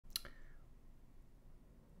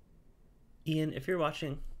Ian, if you're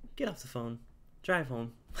watching, get off the phone, drive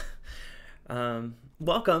home.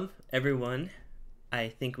 Welcome, everyone. I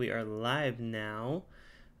think we are live now.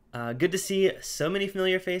 Good to see so many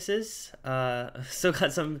familiar faces. Still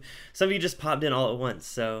got some of you just popped in all at once,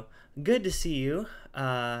 so good to see you.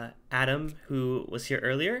 Adam, who was here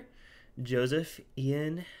earlier, Joseph,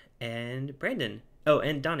 Ian, and Brandon. Oh,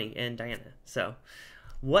 and Donnie and Diana. So,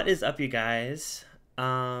 what is up, you guys?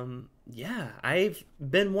 Yeah, I've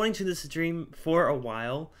been wanting to do this stream for a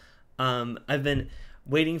while. I've been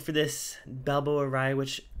waiting for this Balboa Rye,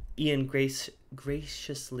 which Ian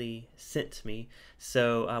graciously sent to me.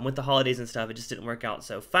 So with the holidays and stuff, it just didn't work out.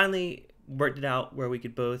 So finally worked it out where we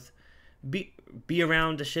could both be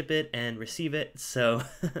around to ship it and receive it. So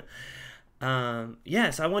yeah,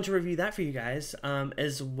 so I want to review that for you guys,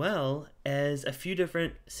 as well as a few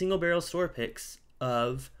different single barrel store picks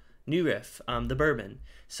of New Riff, the bourbon.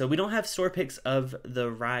 So we don't have store picks of the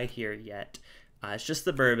rye here yet. It's just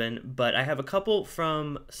the bourbon, but I have a couple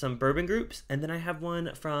from some bourbon groups, and then I have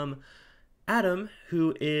one from Adam,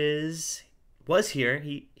 who was here.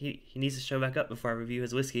 He needs to show back up before I review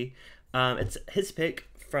his whiskey. It's his pick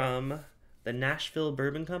from the Nashville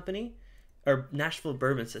Bourbon Company, or Nashville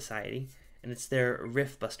Bourbon Society, and it's their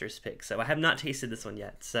RiffBusters pick. So I have not tasted this one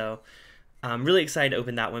yet, so I'm really excited to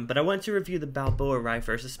open that one, but I want to review the Balboa Rye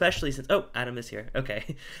first, especially since, oh, Adam is here,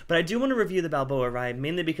 okay. But I do want to review the Balboa Rye,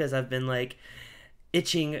 mainly because I've been, like,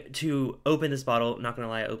 itching to open this bottle. Not gonna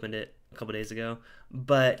lie, I opened it a couple days ago,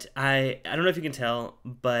 but I don't know if you can tell,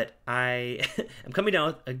 but I am coming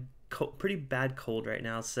down with a pretty bad cold right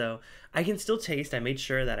now, so I can still taste. I made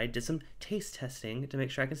sure that I did some taste testing to make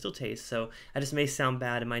sure I can still taste, so I just may sound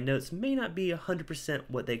bad, and my notes may not be 100%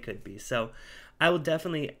 what they could be, so I will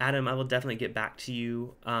definitely, Adam, I will definitely get back to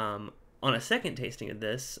you on a second tasting of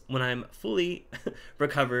this when I'm fully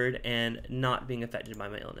recovered and not being affected by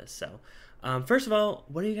my illness. So, first of all,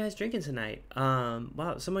 what are you guys drinking tonight?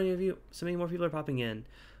 Wow, so many more people are popping in.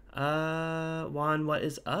 Juan, what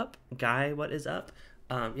is up? Guy, what is up?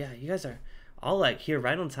 Yeah, you guys are all like here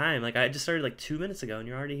right on time. Like I just started like 2 minutes ago and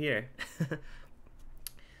you're already here.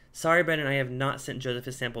 Sorry, Brandon, I have not sent Joseph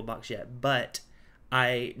his sample box yet, but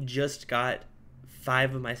I just got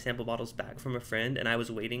 5 of my sample bottles back from a friend, and I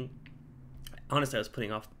was waiting. Honestly, I was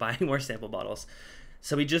putting off buying more sample bottles.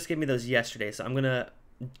 So he just gave me those yesterday. So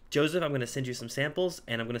Joseph, I'm gonna send you some samples,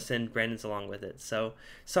 and I'm gonna send Brandon's along with it. So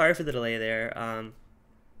sorry for the delay there.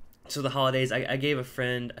 So the holidays, I gave a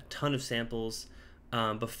friend a ton of samples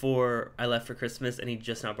before I left for Christmas, and he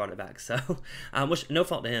just now brought it back. So, which no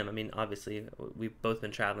fault to him. I mean, obviously we've both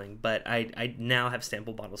been traveling, but I now have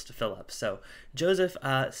sample bottles to fill up. So, Joseph,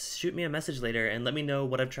 shoot me a message later and let me know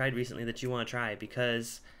what I've tried recently that you want to try,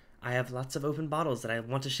 because I have lots of open bottles that I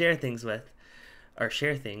want to share things with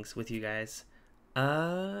you guys.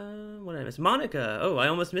 What did I miss? Monica. Oh, I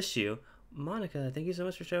almost missed you. Monica, thank you so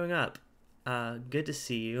much for showing up. Good to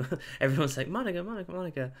see you. Everyone's like,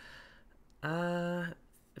 Monica.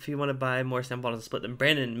 If you want to buy more sample bottles to split them,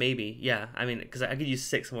 Brandon, maybe, yeah. I mean, because I could use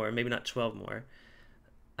 6 more, maybe not 12 more.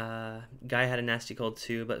 Guy had a nasty cold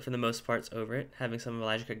too, but for the most part, it's over it. Having some of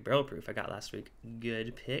Elijah Craig Barrel Proof I got last week.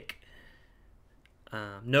 Good pick.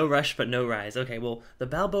 No rush, but no rise. Okay, well, the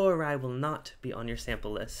Balboa Rye will not be on your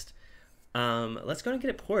sample list. Let's go and get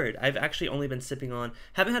it poured. I've actually only been sipping on,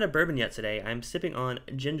 haven't had a bourbon yet today. I'm sipping on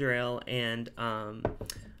ginger ale and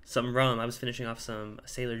some rum. I was finishing off some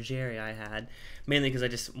Sailor Jerry I had, mainly because I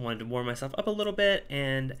just wanted to warm myself up a little bit,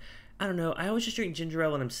 and I don't know, I always just drink ginger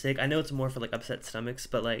ale when I'm sick. I know it's more for like upset stomachs,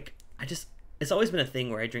 but like it's always been a thing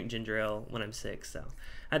where I drink ginger ale when I'm sick, so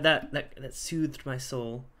that soothed my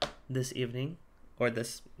soul this evening, or I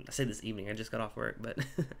say this evening, I just got off work, but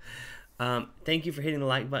thank you for hitting the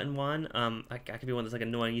like button, Juan. I could be one of those like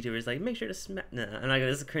annoying YouTubers like, make sure to smash, no, I'm not gonna,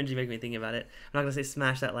 this is cringy making me thinking about it. I'm not gonna say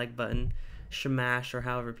smash that like button, shamash, or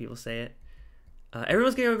however people say it.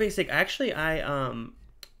 Everyone's getting everybody sick. Actually,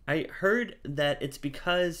 I heard that it's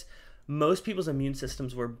because most people's immune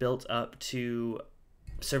systems were built up to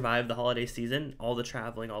survive the holiday season, all the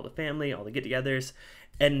traveling, all the family, all the get-togethers,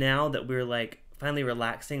 and now that we're like finally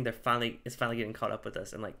relaxing, it's finally getting caught up with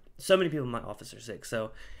us, and like so many people in my office are sick.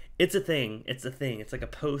 So it's a thing. It's like a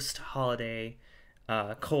post-holiday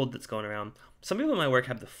cold that's going around. Some people in my work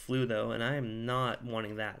have the flu, though, and I am not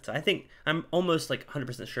wanting that. So I think I'm almost like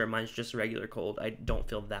 100% sure mine's just a regular cold. I don't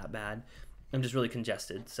feel that bad. I'm just really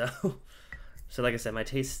congested. So like I said, my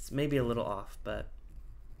tastes may be a little off, but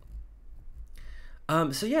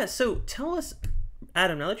so yeah. So tell us,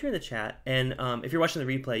 Adam. Now that you're in the chat, and if you're watching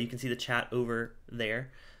the replay, you can see the chat over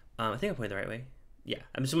there. I think I'm pointing the right way. Yeah,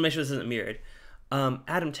 I'm just gonna make sure this isn't mirrored.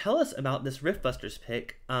 Adam, tell us about this RiffBusters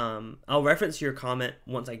pick. I'll reference your comment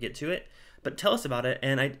once I get to it, But tell us about it.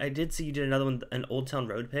 And I did see you did another one, an Old Town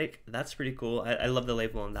Road pick. That's pretty cool. I love the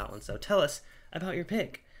label on that one. So tell us about your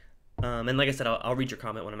pick. And like I said, I'll read your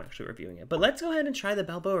comment when I'm actually reviewing it. But let's go ahead and try the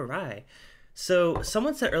Balboa Rye. So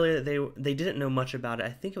someone said earlier that they didn't know much about it. I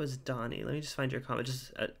think it was Donnie. Let me just find your comment.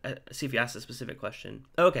 Just see if you asked a specific question.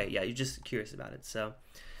 Okay, yeah, you're just curious about it. So,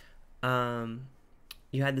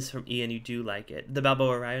 you had this from Ian. You do like it. The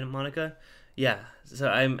Balboa Rye, Monica. Yeah.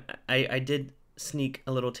 So I did sneak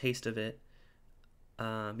a little taste of it.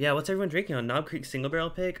 Yeah. What's everyone drinking on? Knob Creek Single Barrel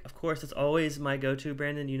pick. Of course, it's always my go-to.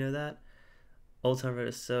 Brandon, you know that. Old Town Road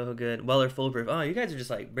is so good. Weller Full Proof. Oh, you guys are just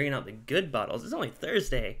like bringing out the good bottles. It's only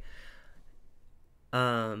Thursday.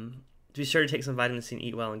 Be sure to take some vitamin C and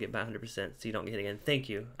eat well and get back 100% so you don't get it again. Thank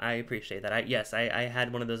you. I appreciate that. I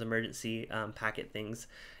had one of those emergency packet things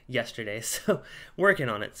yesterday, so working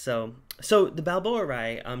on it. So the Balboa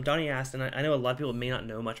Rye, Donnie asked, and I know a lot of people may not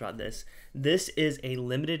know much about this. This is a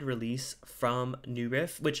limited release from New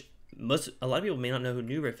Riff, which a lot of people may not know who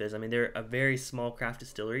New Riff is. I mean, they're a very small craft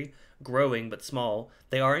distillery, growing but small.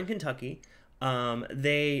 They are in Kentucky.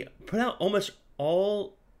 They put out almost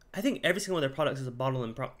all, I think every single one of their products is a bottle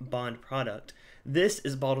and bond product. This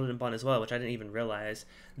is bottled and bond as well, which I didn't even realize.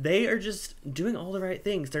 They are just doing all the right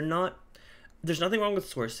things. There's nothing wrong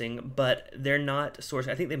with sourcing, but they're not sourcing.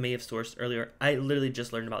 I think they may have sourced earlier. I literally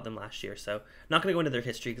just learned about them last year, so not going to go into their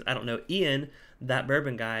history because I don't know. Ian, that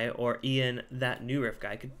bourbon guy, or Ian, that New Riff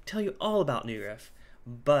guy, could tell you all about New Riff.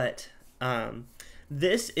 But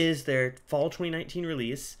this is their fall 2019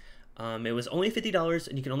 release. It was only $50,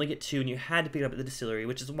 and you can only get 2, and you had to pick it up at the distillery,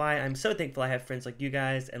 which is why I'm so thankful I have friends like you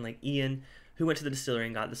guys and like Ian who went to the distillery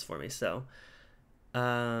and got this for me. So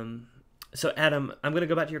Adam, I'm going to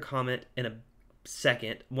go back to your comment in a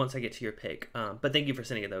second once I get to your pick. But thank you for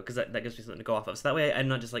sending it, though, because that gives me something to go off of. So that way I'm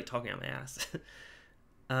not just like talking out my ass.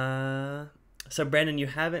 So Brandon, you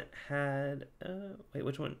haven't had, wait,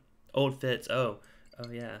 which one? Old Fitz. Oh,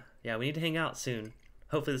 yeah. Yeah, we need to hang out soon.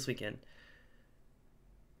 Hopefully this weekend.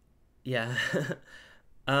 Yeah.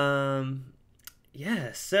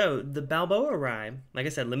 Yeah, so the Balboa Rye, like I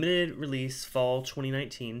said, limited release fall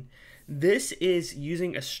 2019. This is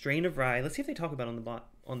using a strain of rye. Let's see if they talk about it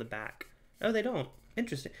on the back. Oh, they don't.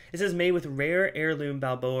 Interesting. It says made with rare heirloom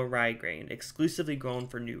Balboa rye grain, exclusively grown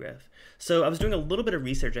for New Riff. So I was doing a little bit of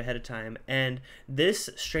research ahead of time, and this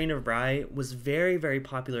strain of rye was very, very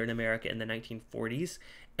popular in America in the 1940s.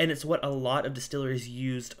 And it's what a lot of distilleries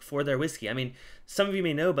used for their whiskey. I mean, some of you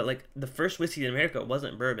may know, but like the first whiskey in America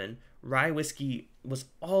wasn't bourbon. Rye whiskey was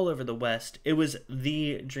all over the West. It was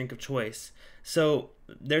the drink of choice. So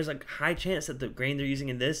there's a high chance that the grain they're using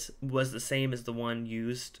in this was the same as the one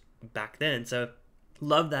used back then. So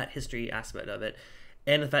love that history aspect of it.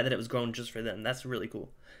 And the fact that it was grown just for them. That's really cool.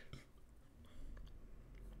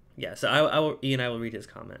 Yeah, so Ian and I will read his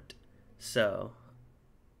comment. So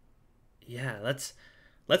yeah, let's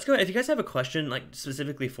go. If you guys have a question, like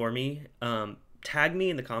specifically for me, tag me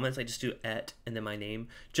in the comments. I just do @ and then my name,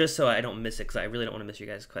 just so I don't miss it, because I really don't want to miss you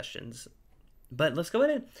guys' questions. But let's go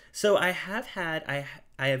ahead. So I've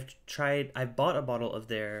bought a bottle of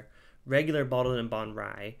their regular bottled and bond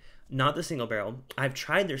rye, not the single barrel. I've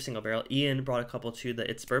tried their single barrel. Ian brought a couple to the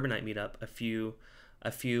It's Bourbon Night meetup a few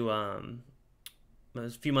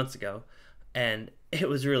months ago, and it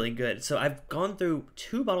was really good. So I've gone through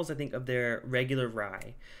 2 bottles, I think, of their regular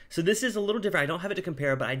rye. So this is a little different. I don't have it to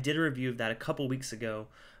compare, but I did a review of that a couple weeks ago.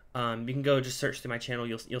 You can go just search through my channel.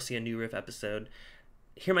 You'll see a New Riff episode.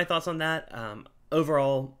 Hear my thoughts on that.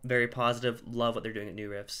 Overall, very positive. Love what they're doing at New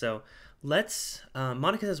Riff. So let's.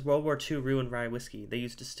 Monica says World War II ruined rye whiskey. They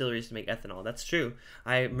used distilleries to make ethanol. That's true.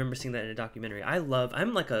 I remember seeing that in a documentary. I'm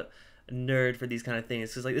like a nerd for these kind of things,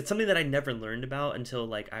 because like it's something that I never learned about until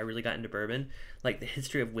like I really got into bourbon, like the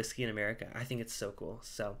history of whiskey in America. I think it's so cool.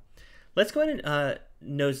 So let's go ahead and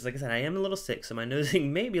nose. Like I said, I am a little sick, so my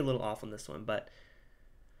nosing may be a little off on this one, but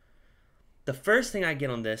the first thing I get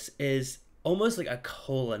on this is almost like a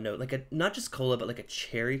cola note, like a, not just cola, but like a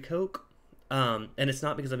cherry Coke. And it's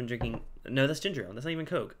not because I've been drinking, no, that's ginger ale. That's not even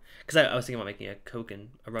Coke. Because I was thinking about making a Coke and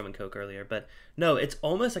a rum and Coke earlier, but no, it's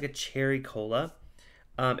almost like a cherry cola.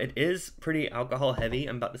 It is pretty alcohol heavy.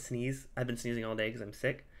 I'm about to sneeze. I've been sneezing all day because I'm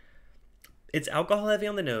sick. It's alcohol heavy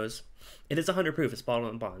on the nose. It is 100 proof. It's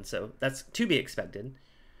bottled and bond, so that's to be expected.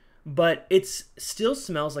 But it still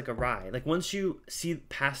smells like a rye. Like once you see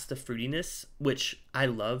past the fruitiness, which I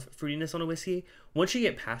love fruitiness on a whiskey, once you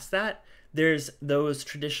get past that, there's those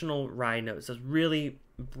traditional rye notes, those really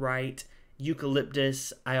bright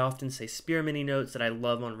eucalyptus, I often say spearminty notes that I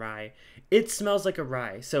love on rye. It smells like a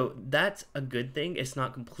rye, so that's a good thing. It's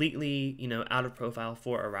not completely, out of profile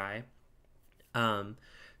for a rye.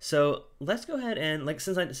 So let's go ahead and like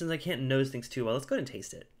since I can't nose things too well, let's go ahead and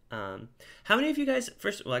taste it. How many of you guys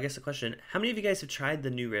first? Well, I guess the question: how many of you guys have tried the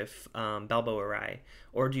new Riff Balboa Rye,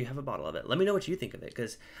 or do you have a bottle of it? Let me know what you think of it,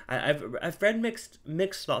 because I've read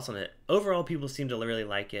mixed thoughts on it. Overall, people seem to really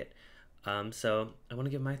like it. So I want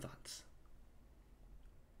to give my thoughts.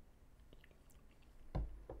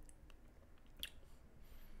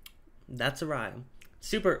 That's a rye,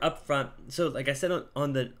 super upfront. So like I said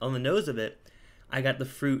on the nose of it, I got the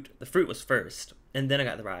fruit. The fruit was first, and then I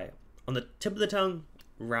got the rye. On the tip of the tongue,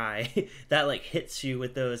 rye that like hits you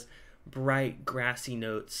with those bright grassy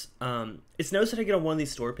notes. It's notes that I get on one of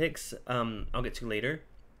these store picks. I'll get to later.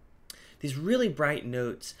 These really bright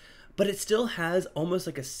notes, but it still has almost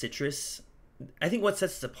like a citrus. I think what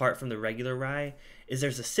sets it apart from the regular rye is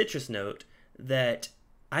there's a citrus note that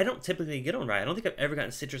I don't typically get on rye. I don't think I've ever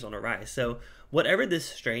gotten citrus on a rye. So whatever this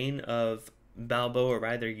strain of Balboa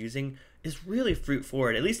rye they're using is really fruit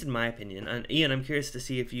forward, at least in my opinion. And Ian, I'm curious to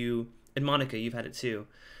see if you, and Monica, you've had it too.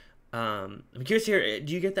 I'm curious to hear,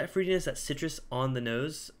 do you get that fruitiness, that citrus on the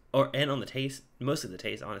nose and on the taste? Mostly the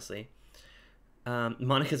taste, honestly.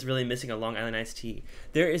 Monica's really missing a Long Island iced tea.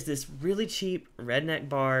 There is this really cheap redneck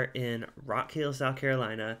bar in Rock Hill, South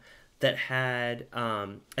Carolina that had,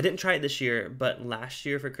 I didn't try it this year, but last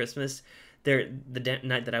year for Christmas, the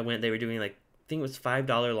night that I went, they were doing like, I think it was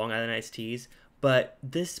 $5 Long Island iced teas, but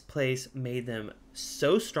this place made them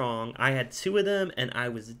so strong. I had 2 of them, and I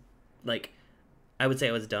was like, I would say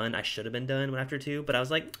I was done. I should have been done after 2, but I was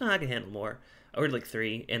like, oh, I can handle more. I ordered like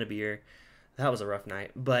 3 and a beer. That was a rough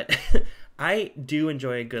night, but I do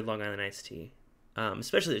enjoy a good Long Island iced tea,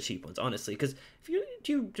 especially the cheap ones, honestly. Because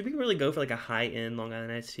do we really go for like a high end Long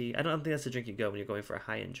Island iced tea? I don't think that's the drink you go when you're going for a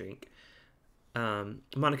high end drink.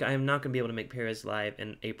 Monica, I am not going to be able to make Paris live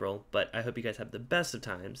in April, but I hope you guys have the best of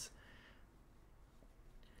times.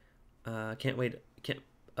 Can't wait.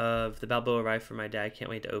 Of the Balboa Rye for my dad. Can't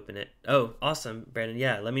wait to open it. Oh, awesome, Brandon.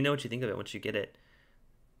 Yeah, let me know what you think of it once you get it.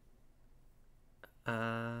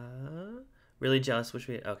 Really jealous.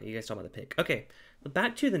 Okay, you guys talking about the pick. Okay,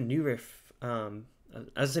 back to the new Riff. I was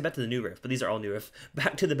gonna say back to the new Riff, but these are all new Riff.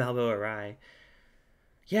 Back to the Balboa Rye.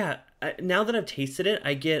 Yeah, now that I've tasted it,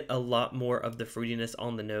 I get a lot more of the fruitiness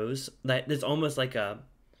on the nose. That there's almost like a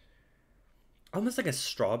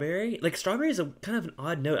strawberry. Like strawberry is a kind of an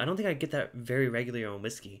odd note. I don't think I get that very regularly on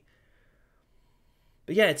whiskey.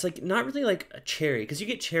 But yeah, it's like not really like a cherry, because you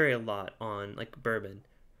get cherry a lot on like bourbon.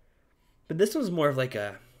 But this one's more of like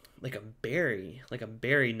a berry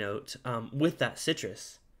note with that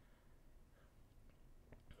citrus.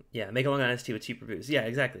 Yeah, make a Long Island iced tea with cheaper booze. Yeah,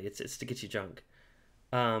 exactly. It's to get you drunk.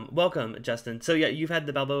 Welcome, Justin. So yeah, you've had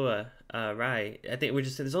the Balboa Rye. I think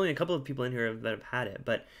there's only a couple of people in here that have had it,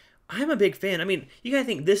 but I'm a big fan. I mean, you gotta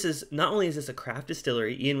think this is, not only is this a craft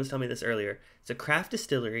distillery, Ian was telling me this earlier, it's a craft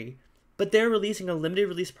distillery, but they're releasing a limited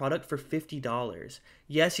release product for $50.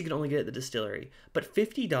 Yes, you can only get it at the distillery, but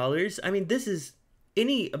 $50, I mean, this is,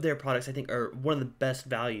 any of their products I think are one of the best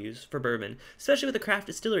values for bourbon, especially with a craft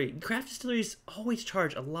distillery. Craft distilleries always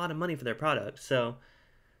charge a lot of money for their products, so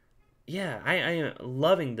yeah, I am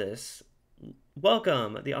loving this.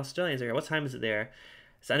 Welcome, the Australians are here. What time is it there?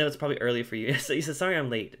 So I know it's probably early for you. So you said, sorry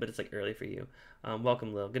I'm late, but it's like early for you.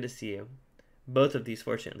 Welcome, Lil. Good to see you. Both of these,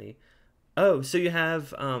 fortunately. Oh, so you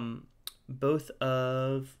have both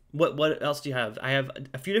of... What else do you have? I have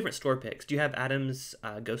a few different store picks. Do you have Adam's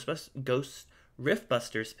Ghost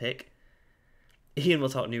RiffBusters pick? Ian will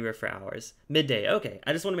talk new Riff for hours. Midday. Okay.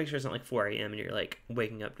 I just want to make sure it's not like 4 a.m. and you're like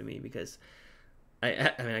waking up to me, because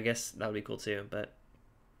I mean, I guess that would be cool too, but...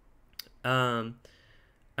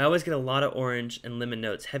 I always get a lot of orange and lemon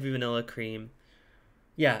notes, heavy vanilla cream.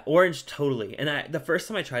 Yeah, orange totally. And the first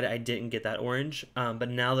time I tried it, I didn't get that orange. But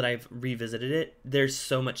now that I've revisited it, there's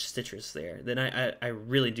so much citrus there. Then I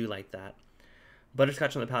really do like that.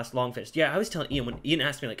 Butterscotch on the past, long finish. Yeah, I was telling Ian, when Ian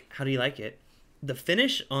asked me, like, how do you like it? The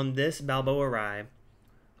finish on this Balboa Rye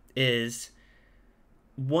is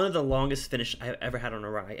one of the longest finish I've ever had on a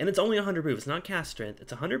rye. And it's only 100 proof. It's not cast strength.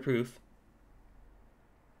 It's 100 proof.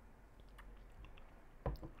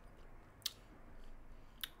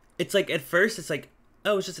 It's like, at first, it's like,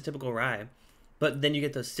 oh, it's just a typical rye. But then you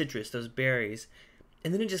get those citrus, those berries.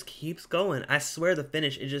 And then it just keeps going. I swear the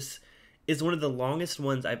finish, it just is one of the longest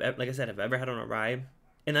ones I've ever had on a rye.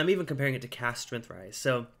 And I'm even comparing it to cast strength rye.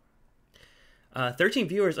 So, 13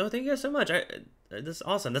 viewers. Oh, thank you guys so much. That's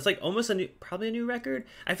awesome. That's like almost probably a new record.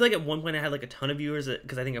 I feel like at one point I had like a ton of viewers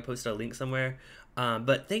because I think I posted a link somewhere.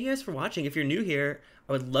 But thank you guys for watching. If you're new here,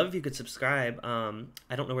 I would love if you could subscribe.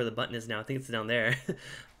 I don't know where the button is now. I think it's down there.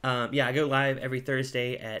 Yeah, I go live every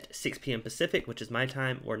Thursday at 6 p.m. Pacific, which is my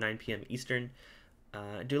time, or 9 p.m. Eastern.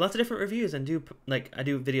 do lots of different reviews and I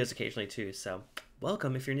do videos occasionally too. So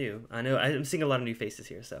welcome if you're new. I know I'm seeing a lot of new faces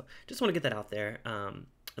here, so just want to get that out there.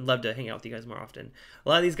 I'd love to hang out with you guys more often. A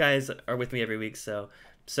lot of these guys are with me every week, so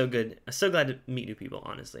good. I'm so glad to meet new people,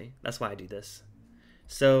 honestly. That's why I do this.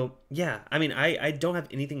 So yeah, I mean, I don't have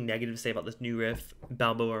anything negative to say about this new Riff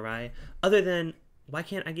Balboa Rye, other than why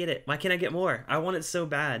can't I get it? Why can't I get more? I want it so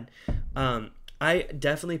bad. I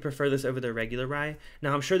definitely prefer this over their regular rye.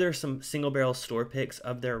 Now, I'm sure there are some single barrel store picks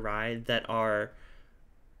of their rye that are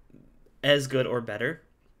as good or better.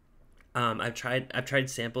 I've tried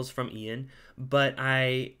samples from Ian, but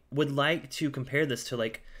I would like to compare this to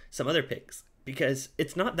like some other picks because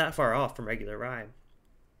it's not that far off from regular rye.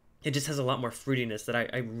 It just has a lot more fruitiness that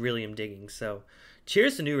I really am digging. So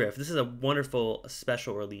cheers to New Riff. This is a wonderful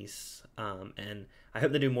special release, and I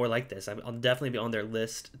hope they do more like this. I'll definitely be on their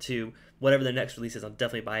list to whatever their next release is. I'll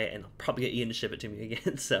definitely buy it, and I'll probably get Ian to ship it to me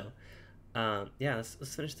again. So yeah,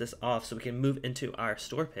 let's finish this off so we can move into our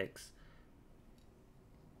store picks.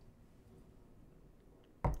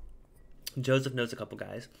 Joseph knows a couple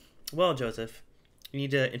guys. Well, Joseph, you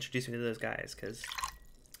need to introduce me to those guys because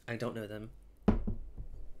I don't know them.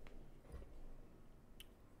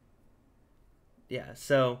 Yeah,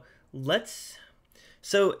 so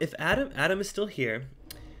if Adam is still here,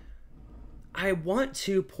 I want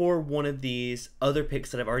to pour one of these other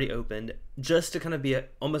picks that I've already opened just to kind of be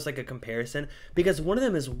almost like a comparison, because one of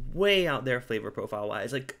them is way out there flavor profile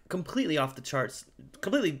wise, like completely off the charts,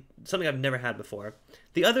 completely something I've never had before.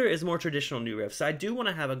 The other is more traditional New Riff, so I do want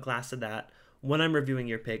to have a glass of that when I'm reviewing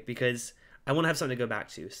your pick because I want to have something to go back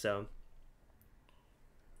to. So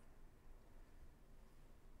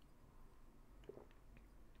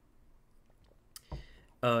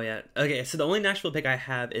oh yeah, okay, so the only Nashville pick I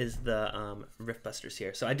have is the RiffBusters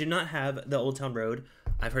here. So I do not have the Old Town Road.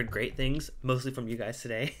 I've heard great things, mostly from you guys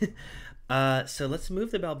today. So let's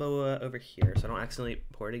move the Balboa over here so I don't accidentally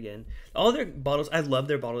pour it again. All their bottles, I love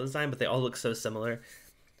their bottle design, but they all look so similar.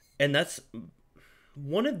 And that's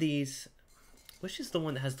one of these, which is the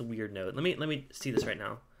one that has the weird note? Let me see this right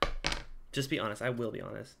now. Just be honest, I will be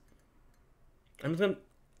honest. I'm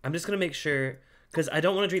just gonna make sure, because I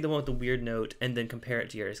don't want to drink the one with the weird note and then compare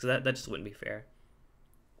it to yours, because that just wouldn't be fair.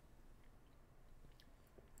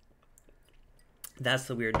 That's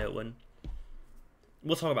the weird note one.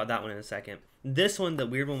 We'll talk about that one in a second. This one, the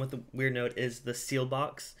weird one with the weird note, is the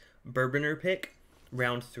Seelbach Bourbonr pick,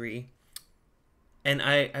 round 3. And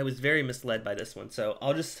I was very misled by this one, so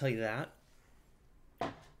I'll just tell you that.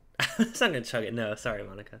 I'm not going to chug it. No, sorry,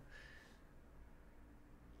 Monica.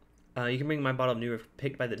 You can bring my bottle of New Riff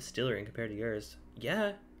picked by the distillery and compare to yours.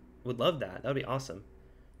 Yeah, would love that. That would be awesome.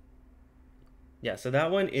 Yeah, so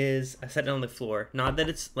that one is, I set it on the floor. Not that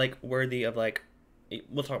it's like worthy of like,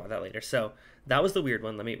 we'll talk about that later. So that was the weird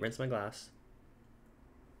one. Let me rinse my glass.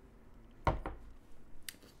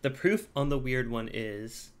 The proof on the weird one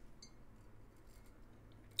is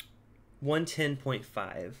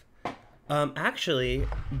 110.5. Actually,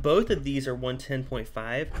 both of these are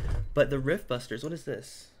 110.5, but the RiffBusters, what is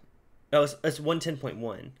this? Oh, it's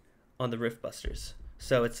 110.1 on the RiffBusters,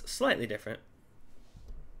 so it's slightly different.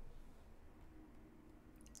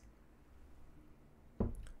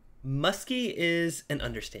 Musky is an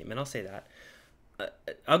understatement, I'll say that.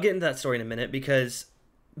 I'll get into that story in a minute, because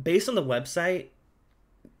based on the website,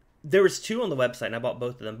 there was 2 on the website, and I bought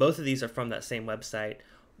both of them. Both of these are from that same website.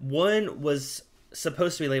 One was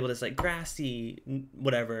supposed to be labeled as like grassy,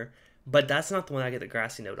 whatever, but that's not the one I get the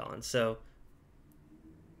grassy note on, so...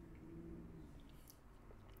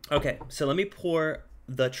 Okay, so let me pour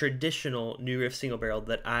the traditional New Riff single barrel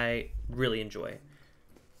that I really enjoy.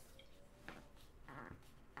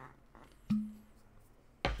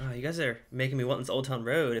 Oh, you guys are making me want this Old Town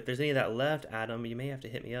Road. If there's any of that left, Adam, you may have to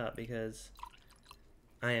hit me up because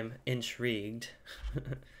I am intrigued.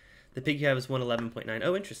 The pig you have is 111.9.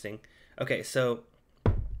 Oh, interesting. Okay, so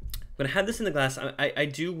I'm going to have this in the glass. I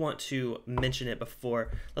do want to mention it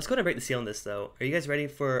before. Let's go ahead and break the seal on this, though. Are you guys ready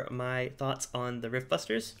for my thoughts on the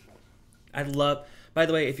RiffBusters? I love, by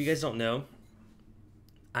the way, if you guys don't know,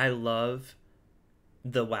 I love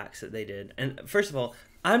the wax that they did. And first of all,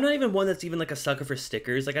 I'm not even one that's even like a sucker for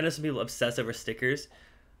stickers. Like, I know some people obsess over stickers.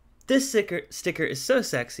 This sticker is so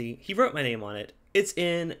sexy. He wrote my name on it. It's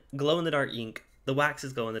in glow-in-the-dark ink. The wax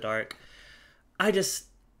is glow-in-the-dark.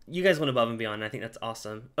 You guys went above and beyond, and I think that's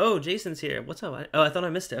awesome. Oh, Jason's here. What's up? Oh, I thought I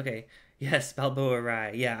missed it. Okay. Yes, Balboa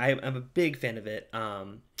Rye. Yeah, I'm a big fan of it.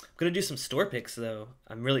 I'm going to do some store picks, though.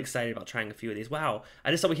 I'm really excited about trying a few of these. Wow,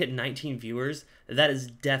 I just saw we hit 19 viewers. That is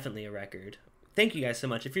definitely a record. Thank you guys so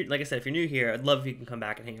much. If you're, like I said, if you're new here, I'd love if you can come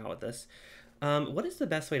back and hang out with us. What is the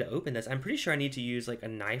best way to open this? I'm pretty sure I need to use like a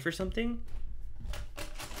knife or something.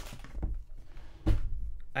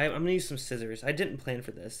 I'm gonna use some scissors. I didn't plan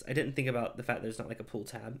for this. I didn't think about the fact there's not like a pull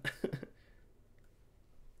tab.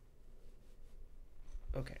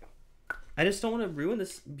 Okay. I just don't want to ruin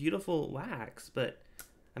this beautiful wax, but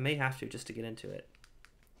I may have to just to get into it.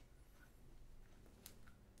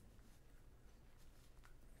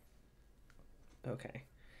 Okay.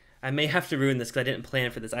 I may have to ruin this because I didn't plan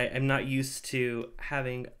for this. I'm not used to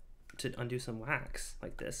having to undo some wax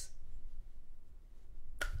like this.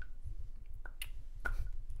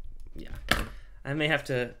 Yeah. I may have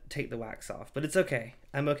to take the wax off, but it's okay.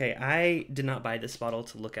 I'm okay. I did not buy this bottle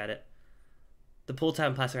to look at it. The pull tab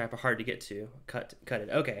and plastic wrap are hard to get to. Cut it.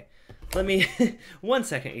 Okay. Let me... 1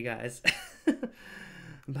 second, you guys. I'm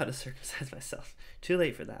about to circumcise myself. Too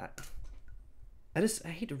late for that. I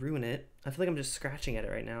hate to ruin it. I feel like I'm just scratching at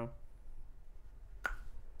it right now.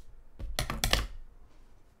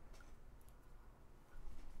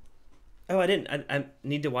 Oh, I didn't. I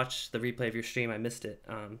need to watch the replay of your stream. I missed it,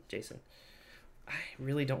 Jason. I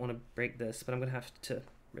really don't want to break this, but I'm going to have to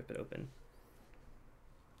rip it open.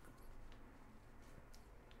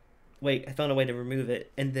 Wait, I found a way to remove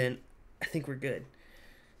it, and then I think we're good.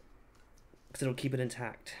 Because it'll keep it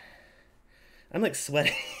intact. I'm like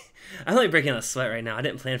sweating. I'm like breaking out a sweat right now. I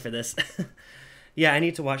didn't plan for this. Yeah, I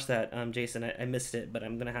need to watch that, Jason. I missed it, but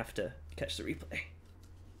I'm going to have to catch the replay.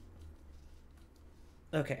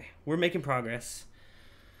 Okay, we're making progress.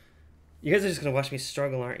 You guys are just going to watch me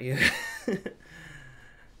struggle, aren't you?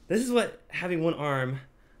 This is what having one arm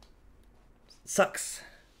sucks,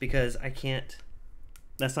 because I can't...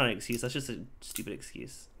 That's not an excuse. That's just a stupid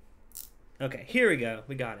excuse. Okay, here we go.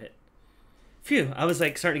 We got it. Phew, I was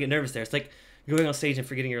like starting to get nervous there. It's like going on stage and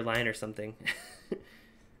forgetting your line or something.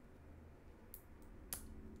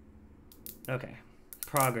 Okay,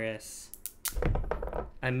 progress.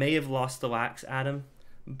 I may have lost the wax, Adam,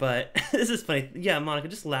 but this is funny. Yeah, Monica,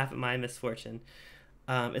 just laugh at my misfortune.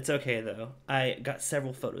 It's okay, though. I got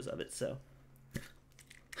several photos of it, so.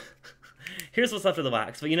 Here's what's left of the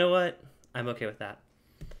wax, but you know what? I'm okay with that.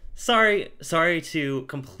 Sorry to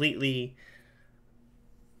completely...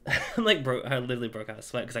 I'm like I literally broke out of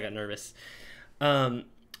sweat because I got nervous.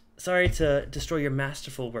 Sorry to destroy your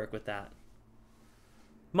masterful work with that.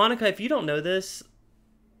 Monica, if you don't know this,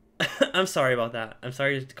 I'm sorry about that. I'm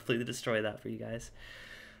sorry to completely destroy that for you guys.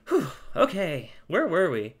 Whew, okay, where were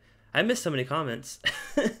we? I missed so many comments.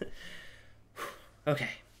 Okay,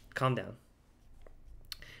 calm down.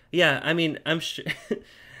 Yeah, I mean, I'm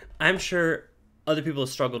sure other people have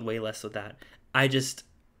struggled way less with that. I just,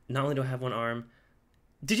 not only do I have one arm.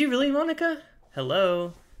 Did you really, Monica?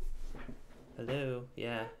 Hello? Hello?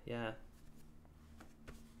 Yeah.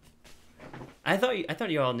 I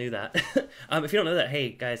thought you all knew that. If you don't know that, hey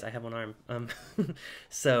guys, I have one arm.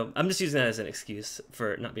 So I'm just using that as an excuse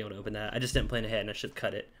for not being able to open that. I just didn't plan ahead, and I should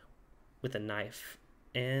cut it with a knife.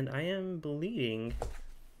 And I am bleeding.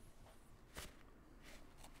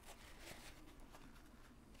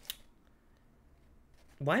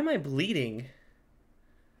 Why am I bleeding?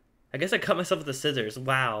 I guess I cut myself with the scissors.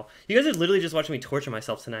 Wow. You guys are literally just watching me torture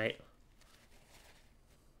myself tonight.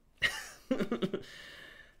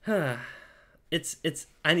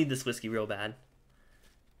 I need this whiskey real bad.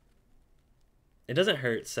 It doesn't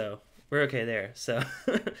hurt, so we're okay there. So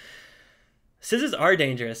scissors are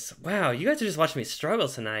dangerous. Wow, you guys are just watching me struggle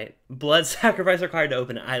tonight. Blood sacrifice required to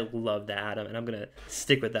open it. I love that, Adam, and I'm gonna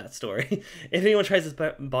stick with that story. If anyone tries this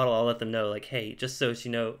bottle, I'll let them know, like, hey, just so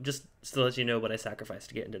you know, just to let you know what I sacrificed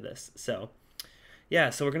to get into this. So yeah,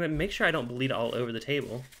 so we're gonna make sure I don't bleed all over the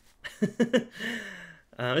table.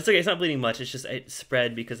 It's okay, it's not bleeding much. It's just it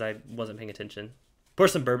spread because I wasn't paying attention. Pour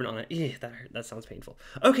some bourbon on it. Ew, that hurt. That sounds painful.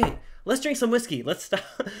 Okay, let's drink some whiskey. Let's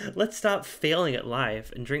stop failing at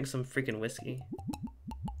life and drink some freaking whiskey.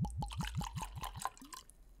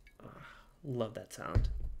 Oh, love that sound.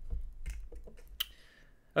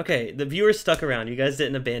 Okay, the viewers stuck around. You guys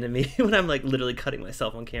didn't abandon me when I'm like literally cutting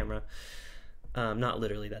myself on camera. Not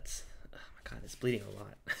literally. That's, oh my god, it's bleeding a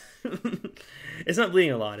lot. It's not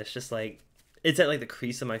bleeding a lot. It's just like it's at like the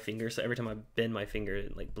crease of my finger. So every time I bend my finger,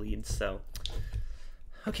 it like bleeds. So.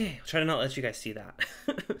 Okay, I'll try to not let you guys see that.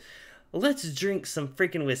 Let's drink some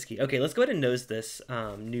freaking whiskey. Okay, let's go ahead and nose this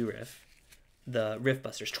new riff. The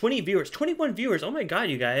RiffBusters. 20 viewers. 21 viewers. Oh my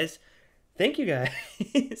god, you guys. Thank you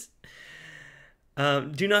guys.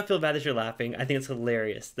 Do not feel bad that you're laughing. I think it's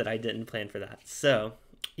hilarious that I didn't plan for that. So,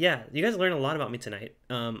 yeah, you guys learned a lot about me tonight.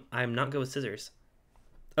 I'm not good with scissors.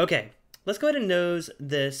 Okay, let's go ahead and nose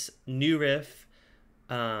this new riff.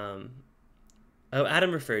 Oh,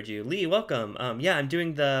 Adam referred you. Lee, welcome. Yeah, I'm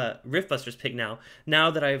doing the RiffBusters pick now.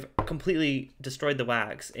 Now that I've completely destroyed the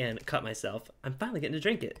wax and cut myself, I'm finally getting to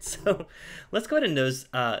drink it. So let's go ahead and nose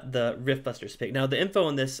the RiffBusters pick. Now, the info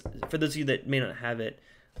on this, for those of you that may not have it,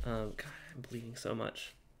 God, I'm bleeding so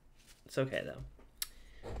much. It's okay, though.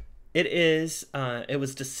 It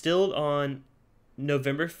was distilled on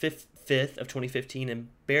November 5th of 2015 and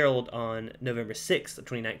barreled on November 6th of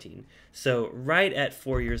 2019. So right at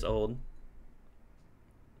 4 years old.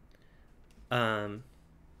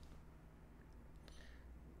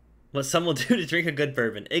 What some will do to drink a good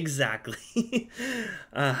bourbon. Exactly.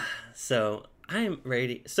 So I'm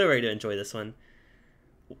so ready to enjoy this one.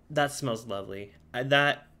 That smells lovely.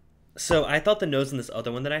 So I thought the nose in this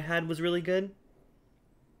other one that I had was really good.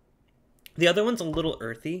 The other one's a little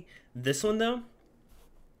earthy. This one, though,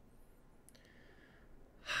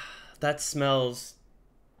 that smells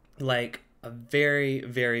like a very,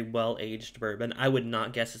 very well-aged bourbon. I would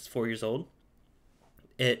not guess it's 4 years old.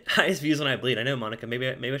 It highest views when I bleed. I know, Monica. Maybe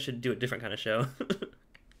I should do a different kind of show.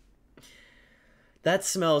 That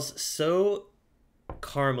smells so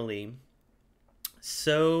caramely,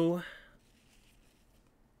 so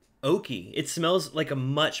oaky. It smells like a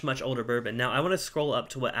much, much older bourbon. Now, I want to scroll up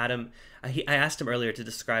to what Adam... I asked him earlier to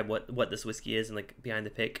describe what this whiskey is and like behind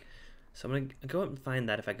the pick. So I'm going to go up and find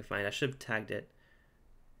that if I can find it. I should have tagged it.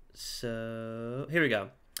 So here we go.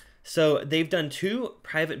 So they've done 2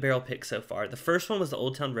 private barrel picks so far. The first one was the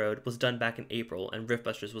Old Town Road, was done back in April, and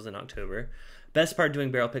RiffBusters was in October. Best part of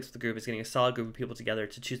doing barrel picks with the group is getting a solid group of people together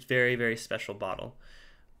to choose very, very special bottle.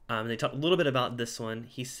 They talked a little bit about this one.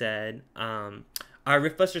 He said, our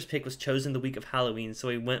RiffBusters pick was chosen the week of Halloween, so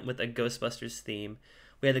we went with a Ghostbusters theme.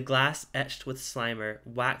 We had the glass etched with Slimer,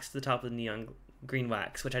 waxed to the top with neon green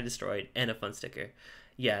wax, which I destroyed, and a fun sticker.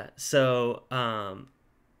 Yeah, so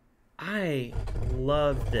I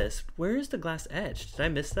love this. Where is the glass etched? Did I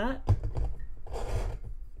miss that?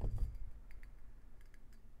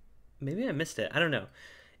 Maybe I missed it. I don't know.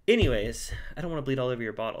 Anyways, I don't want to bleed all over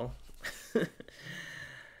your bottle.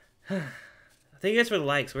 Thank you guys for the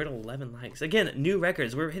likes. We're at 11 likes. Again, new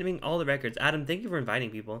records. We're hitting all the records. Adam, thank you for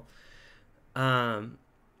inviting people. When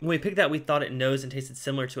we picked that, we thought it nosed and tasted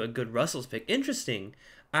similar to a good Russell's pick. Interesting.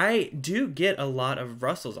 I do get a lot of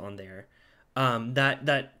Russell's on there. I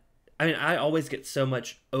mean, I always get so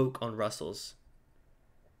much oak on Russell's.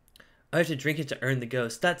 I have to drink it to earn the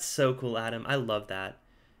ghost. That's so cool, Adam. I love that.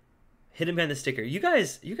 Hidden behind the sticker. You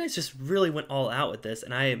guys just really went all out with this,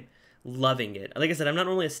 and I am loving it. Like I said, I'm not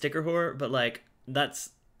only a sticker whore, but like that's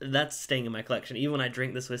staying in my collection. Even when I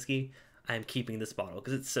drink this whiskey, I'm keeping this bottle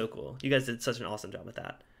because it's so cool. You guys did such an awesome job with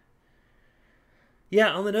that.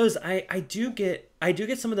 Yeah, on the nose, I do get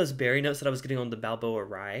some of those berry notes that I was getting on the Balboa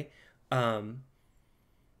Rye. And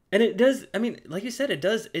it does, I mean, like you said,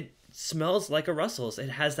 it smells like a Russell's. It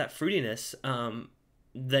has that fruitiness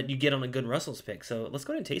that you get on a good Russell's pick. So let's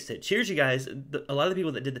go ahead and taste it. Cheers, you guys. A lot of the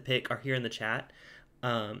people that did the pick are here in the chat.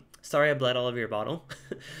 Sorry I bled all over your bottle.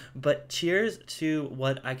 But cheers to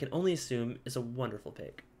what I can only assume is a wonderful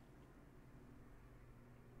pick.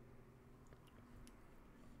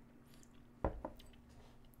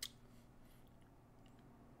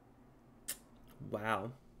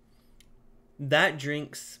 Wow. That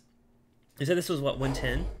drinks... You said this was what,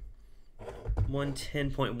 110?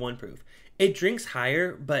 110.1 proof. It drinks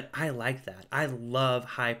higher, but I like that. I love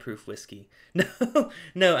high proof whiskey.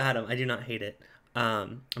 No, Adam, I do not hate it.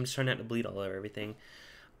 I'm just trying not to bleed all over everything.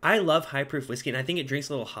 I love high proof whiskey, and I think it drinks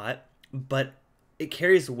a little hot, but it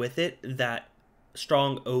carries with it that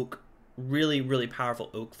strong oak, really, really powerful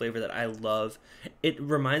oak flavor that I love. It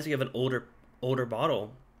reminds me of an older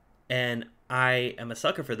bottle, and I am a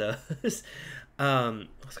sucker for those.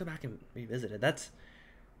 Let's go back and revisit it. That's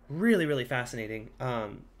really, really fascinating.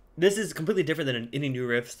 This is completely different than any new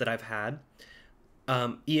riffs that I've had.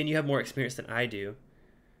 Ian, you have more experience than I do.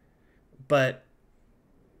 But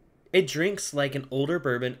it drinks like an older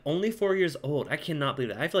bourbon, only 4 years old. I cannot believe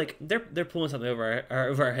that. I feel like they're pulling something over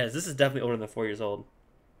our heads. This is definitely older than 4 years old.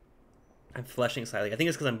 I'm flushing slightly. I think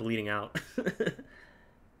it's because I'm bleeding out.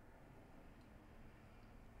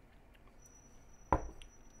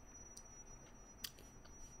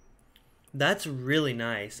 That's really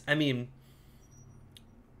nice. I mean,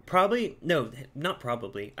 not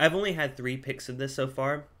probably. I've only had 3 picks of this so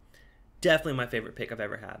far. Definitely my favorite pick I've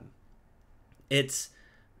ever had. It's,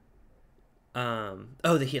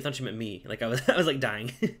 the heat. I thought you meant me. Like I was like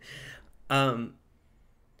dying.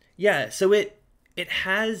 Yeah. So it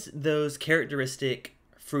has those characteristic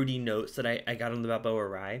fruity notes that I got on the Balboa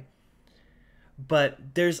Rye, but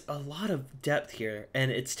there's a lot of depth here, and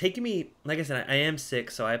it's taking me, like I said, I am sick,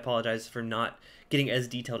 so I apologize for not getting as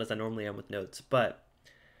detailed as I normally am with notes, but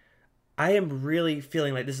I am really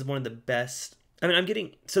feeling like this is one of the best. I mean, I'm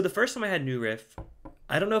getting, so the first time I had New Riff,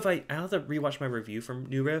 I don't know if I'll have to rewatch my review from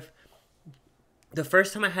New Riff. The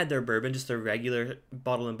first time I had their bourbon, just their regular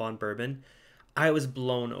bottle and bond bourbon, I was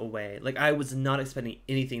blown away. Like, I was not expecting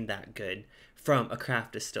anything that good from a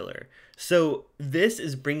craft distiller. So this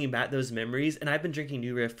is bringing back those memories, and I've been drinking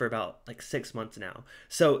New Riff for about like 6 months now.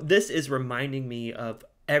 So this is reminding me of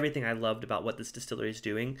everything I loved about what this distillery is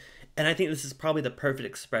doing, and I think this is probably the perfect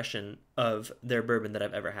expression of their bourbon that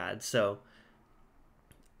I've ever had. So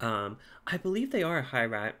I believe they are a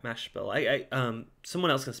high mash bill.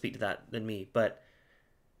 Someone else can speak to that than me, but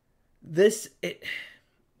this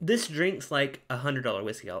drinks like $100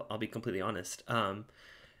 whiskey. I'll be completely honest.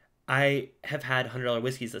 I have had $100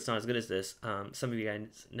 whiskeys that's not as good as this. Some of you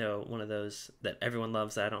guys know one of those that everyone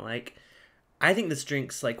loves that I don't like. I think this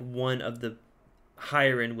drinks like one of the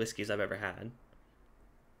higher end whiskeys I've ever had.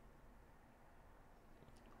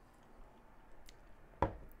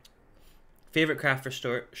 Favorite craft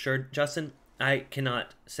for sure, Justin. I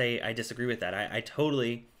cannot say I disagree with that. I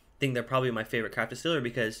totally think they're probably my favorite craft distiller,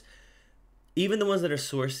 because even the ones that are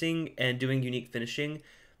sourcing and doing unique finishing,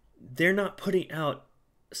 they're not putting out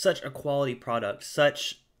such a quality product,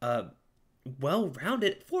 such a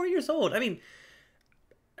well-rounded 4 years old. I mean,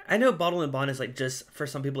 I know bottle and bond is like, just for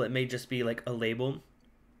some people it may just be like a label,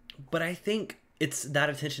 but I think it's that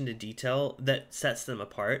attention to detail that sets them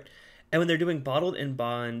apart. And when they're doing bottled and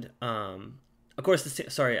bond, of course,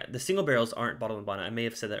 the single barrels aren't bottled and bond. I may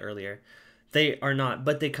have said that earlier. They are not,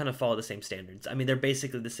 but they kind of follow the same standards. I mean, they're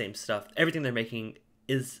basically the same stuff. Everything they're making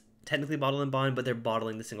is technically bottled and bond, but they're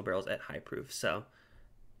bottling the single barrels at high proof. So,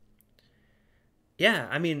 yeah,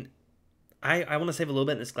 I mean, I want to save a little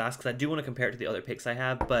bit in this glass because I do want to compare it to the other picks I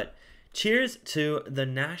have. But cheers to the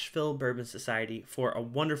Nashville Bourbon Society for a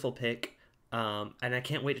wonderful pick. And I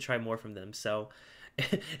can't wait to try more from them. So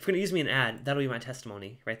if you're going to use me in an ad, that'll be my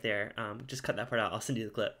testimony right there. Just cut that part out. I'll send you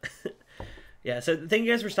the clip. Yeah, so thank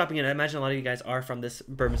you guys for stopping in. I imagine a lot of you guys are from this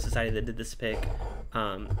Bourbon Society that did this pick.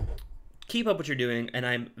 Keep up what you're doing, and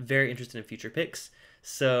I'm very interested in future picks.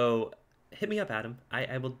 So hit me up, Adam.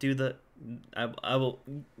 I will do the... I will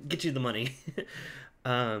get you the money.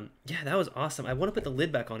 Yeah, that was awesome. I want to put the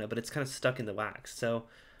lid back on it, but it's kind of stuck in the wax. So I'm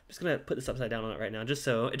just going to put this upside down on it right now, just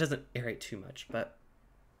so it doesn't aerate too much. But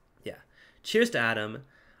yeah, cheers to Adam.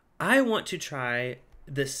 I want to try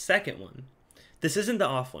the second one. This isn't the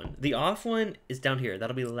off one. The off one is down here.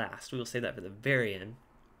 That'll be last. We will save that for the very end.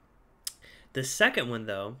 The second one,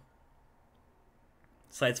 though,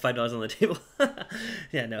 slides $5 on the table.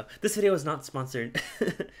 Yeah, no. This video is not sponsored.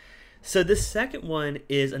 So this second one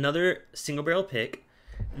is another single barrel pick.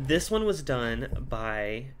 This one was done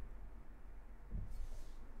by...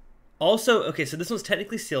 Also, okay, so this one's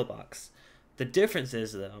technically Seelbach. The difference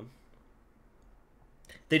is, though,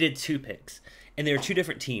 they did two picks. And they were two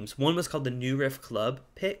different teams. One was called the New Riff Club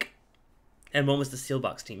pick, and one was the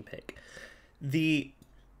Seelbach team pick. The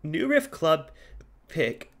New Riff Club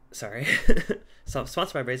pick, sorry,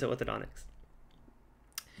 sponsored by Brazo Orthodontics.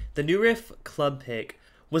 The New Riff Club pick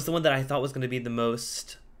was the one that I thought was going to be the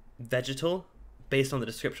most vegetal, based on the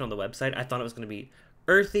description on the website. I thought it was going to be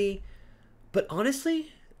earthy, but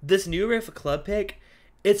honestly, this New Riff Club pick,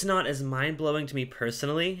 it's not as mind-blowing to me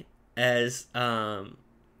personally as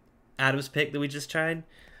Adam's pick that we just tried,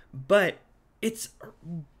 but it's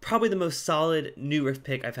probably the most solid New Riff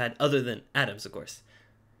pick I've had, other than Adam's, of course.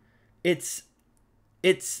 It's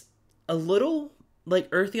a little like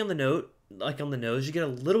earthy on the note, like on the nose. You get a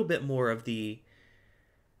little bit more of the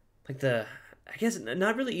I guess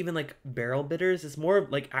not really even like barrel bitters. It's more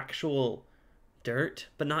like actual dirt,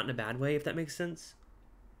 but not in a bad way, if that makes sense.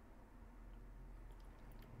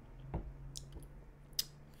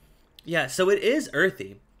 Yeah, so it is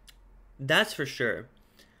earthy. That's for sure.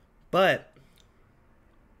 But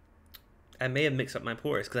I may have mixed up my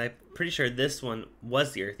pours, because I'm pretty sure this one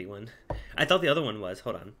was the earthy one. I thought the other one was.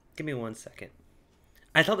 Hold on. Give me 1 second.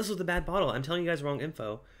 I thought this was the bad bottle. I'm telling you guys wrong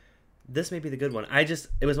info. This may be the good one.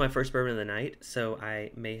 It was my first bourbon of the night, so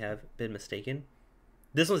I may have been mistaken.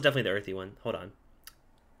 This one's definitely the earthy one. Hold on.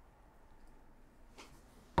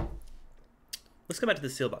 Let's go back to the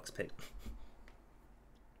Seelbach pick.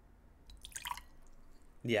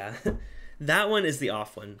 Yeah, that one is the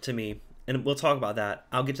off one to me, and we'll talk about that.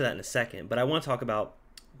 I'll get to that in a second, but I want to talk about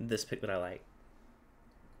this pick that I like.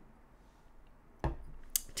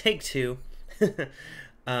 Take two.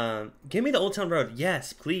 Give me the Old Town Road.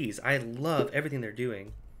 Yes, please. I love everything they're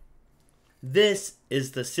doing. This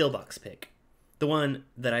is the Seelbach pick. The one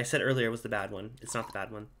that I said earlier was the bad one. It's not the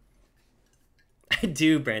bad one. I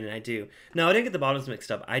do, Brandon, I do. No, I didn't get the bottles mixed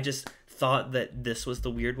up. I just thought that this was the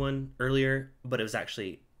weird one earlier, but it was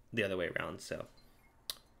actually the other way around, so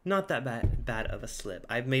not that bad of a slip.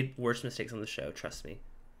 I've made worse mistakes on the show, trust me.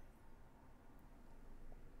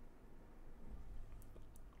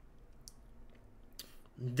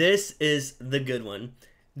 This is the good one.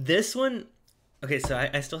 This one, okay, so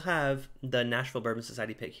I still have the Nashville Bourbon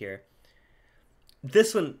Society pick here.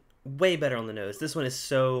 This one, way better on the nose. This one is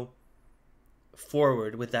so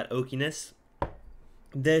forward with that oakiness.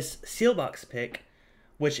 This Seelbach pick,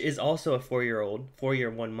 which is also a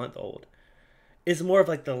 4-year 1 month old, is more of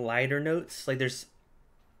like the lighter notes. Like there's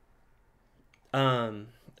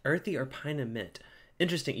earthy or pine and mint.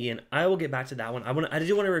 Interesting, Ian. I will get back to that one. I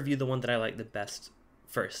do want to review the one that I like the best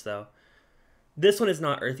first, though. This one is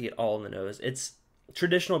not earthy at all in the nose. It's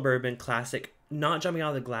traditional bourbon, classic, not jumping out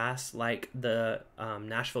of the glass like the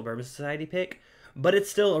Nashville Bourbon Society pick, but it's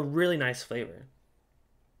still a really nice flavor.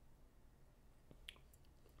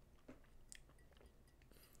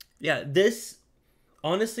 Yeah, this,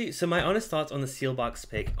 honestly, so my honest thoughts on the Seelbach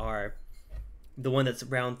pick are the one that's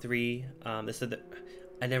round 3.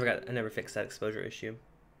 I never fixed that exposure issue.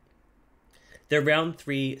 The round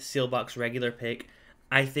 3 Seelbach regular pick,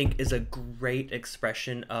 I think, is a great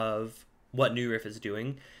expression of what New Riff is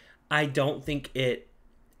doing. I don't think it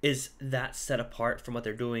is that set apart from what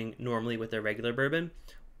they're doing normally with their regular bourbon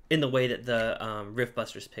in the way that the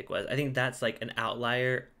RiffBusters pick was. I think that's like an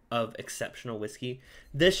outlier of exceptional whiskey.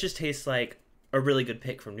 This just tastes like a really good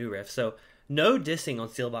pick from New Riff. So no dissing on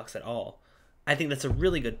Seelbach at all. I think that's a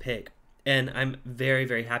really good pick, and I'm very,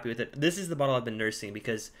 very happy with it. This is the bottle I've been nursing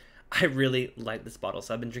because I really like this bottle,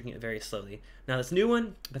 so I've been drinking it very slowly. Now this new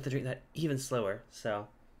one, I have to drink that even slower. So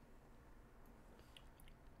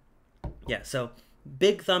yeah, so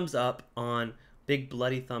big thumbs up on, big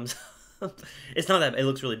bloody thumbs up. It's not that, it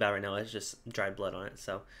looks really bad right now. It's just dried blood on it.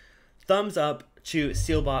 So thumbs up to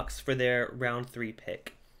Seelbach for their round 3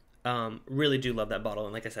 pick. Really do love that bottle,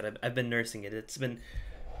 and like I said, I've been nursing it. It's been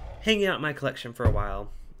hanging out in my collection for a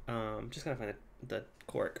while. Just gotta find the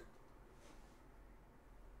cork.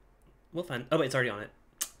 We'll find. Oh wait, it's already on it.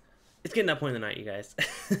 It's getting that point in the night, you guys.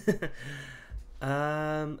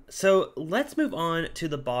 So let's move on to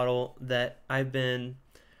the bottle that I've been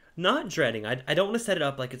not dreading. I don't want to set it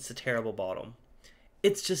up like it's a terrible bottle.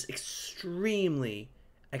 It's just extremely,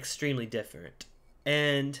 extremely different.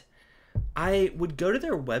 And I would go to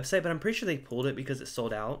their website, but I'm pretty sure they pulled it because it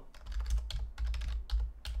sold out.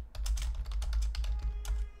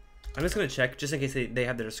 I'm just going to check just in case they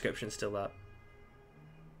have the description still up.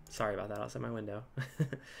 Sorry about that, outside my window.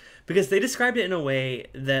 Because they described it in a way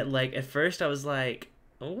that, like, at first I was like,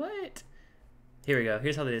 what? Here we go.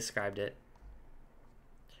 Here's how they described it.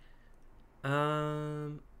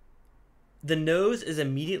 The nose is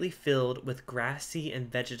immediately filled with grassy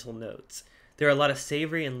and vegetal notes. There are a lot of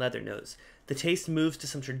savory and leather notes. The taste moves to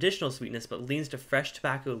some traditional sweetness, but leans to fresh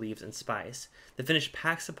tobacco leaves and spice. The finish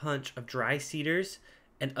packs a punch of dry cedars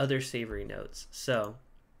and other savory notes. So,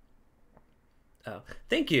 oh,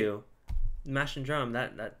 thank you, Mash and Drum.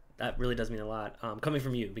 That really does mean a lot. Coming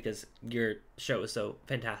from you, because your show is so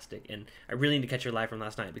fantastic, and I really need to catch your live from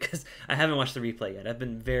last night because I haven't watched the replay yet. I've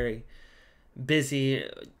been very busy.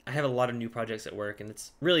 I have a lot of new projects at work, and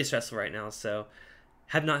it's really stressful right now. So,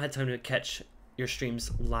 have not had time to catch your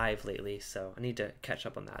streams live lately. So I need to catch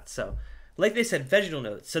up on that. So, like they said, vegetal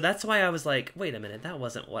notes. So that's why I was like, wait a minute, that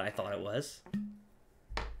wasn't what I thought it was.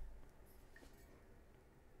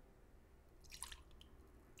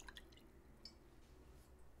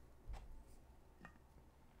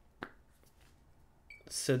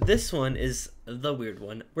 So this one is the weird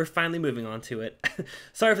one. We're finally moving on to it.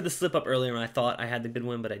 Sorry for the slip up earlier when I thought I had the good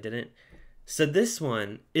one, but I didn't. So this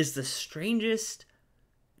one is the strangest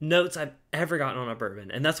notes I've ever gotten on a bourbon.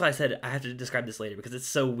 And that's why I said I have to describe this later, because it's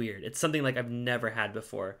so weird. It's something like I've never had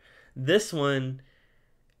before. This one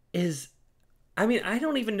is, I mean, I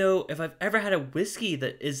don't even know if I've ever had a whiskey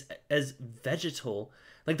that is as vegetal.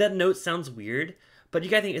 Like, that note sounds weird, but you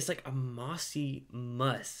gotta think it's like a mossy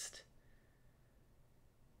must.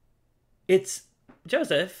 It's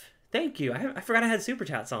Joseph. Thank you. I forgot I had super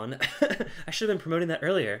chats on. I should have been promoting that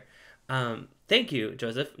earlier. Thank you,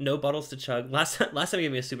 Joseph. No bottles to chug. Last time you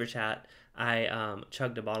gave me a super chat, I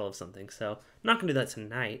chugged a bottle of something. So I'm not gonna do that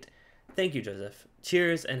tonight. Thank you, Joseph.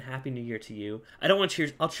 Cheers and Happy New Year to you. I don't want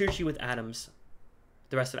cheers. I'll cheers you with Adams.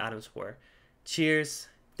 The rest of Adams pour. Cheers.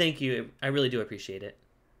 Thank you. I really do appreciate it.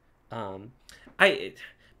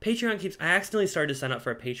 Patreon keeps. I accidentally started to sign up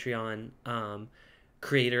for a Patreon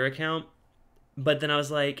creator account, but then I was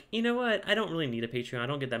like, you know what? I don't really need a Patreon. I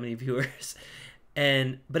don't get that many viewers.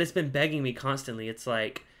 but it's been begging me constantly. It's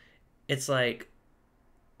like,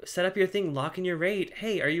 set up your thing, lock in your rate.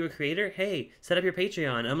 Hey, are you a creator? Hey, set up your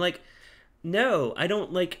Patreon. I'm like, no, I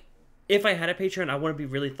don't like. If I had a Patreon, I want to be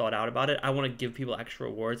really thought out about it. I want to give people extra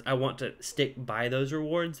rewards. I want to stick by those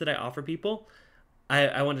rewards that I offer people.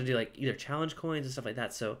 I want to do like either challenge coins and stuff like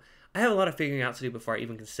that. So I have a lot of figuring out to do before I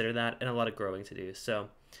even consider that, and a lot of growing to do. So,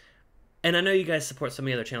 and I know you guys support so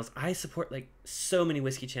many other channels. I support like so many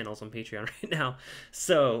whiskey channels on Patreon right now.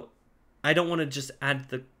 So I don't want to just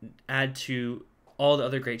add to all the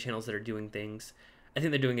other great channels that are doing things. I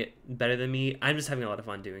think they're doing it better than me. I'm just having a lot of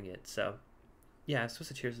fun doing it. So yeah, I'm supposed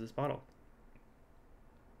to cheers to this bottle.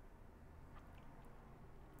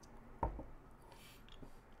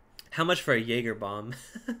 How much for a Jaeger bomb?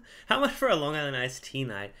 How much for a Long Island iced tea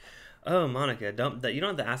night? Oh, Monica, you don't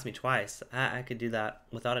have to ask me twice. I could do that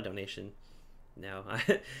without a donation. No,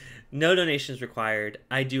 no donations required.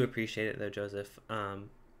 I do appreciate it though, Joseph.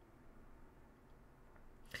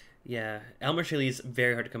 Yeah, Elmer Shirley's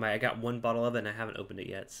very hard to come by. I got one bottle of it and I haven't opened it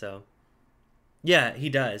yet. So yeah, he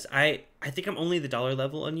does. I think I'm only the dollar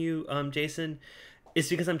level on you, Jason. It's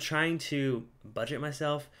because I'm trying to budget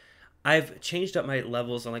myself. I've changed up my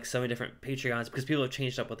levels on like so many different Patreons because people have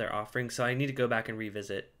changed up what they're offering. So I need to go back and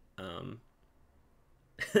revisit.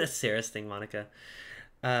 Sarah's thing, Monica.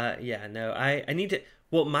 Yeah, no, I need to.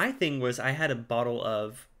 Well, my thing was I had a bottle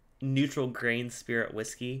of neutral grain spirit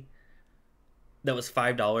whiskey that was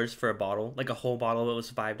 $5 for a bottle, like a whole bottle of it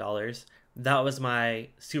was $5. That was my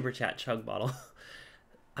super chat chug bottle.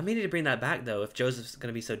 I may need to bring that back though if Joseph's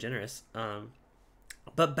gonna be so generous.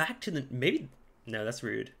 But back to no, that's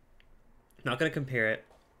rude. Not gonna compare it,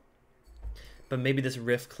 but maybe this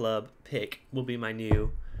Riff Club pick will be my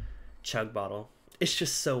new chug bottle. It's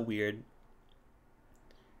just so weird.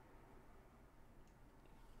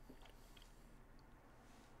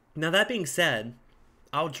 Now that being said,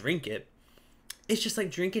 I'll drink it. It's just like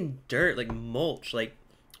drinking dirt, like mulch, like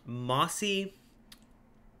mossy.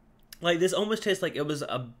 Like this almost tastes like it was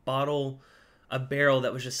a barrel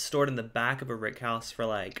that was just stored in the back of a rick house for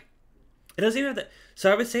like. It doesn't even have that.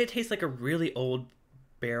 So I would say it tastes like a really old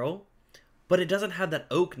barrel, but it doesn't have that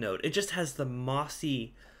oak note. It just has the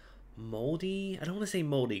mossy, moldy. I don't want to say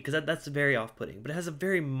moldy because that's very off-putting, but it has a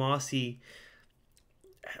very mossy,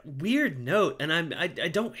 weird note. And I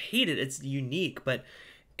don't hate it. It's unique, but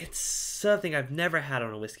it's something I've never had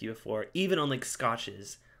on a whiskey before, even on like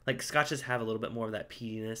scotches. Like scotches have a little bit more of that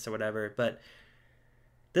peatiness or whatever, but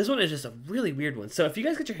this one is just a really weird one. So if you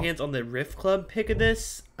guys get your hands on the Riff Club pick of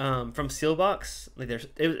this from Seelbach, like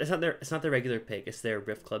it's not their regular pick, it's their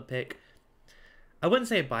Riff Club pick. I wouldn't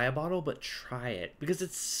say buy a bottle, but try it because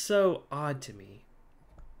it's so odd to me.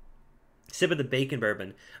 Sip of the bacon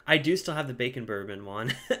bourbon. I do still have the bacon bourbon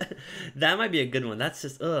one. That might be a good one. That's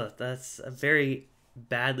just that's a very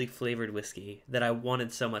badly flavored whiskey that I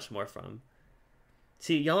wanted so much more from.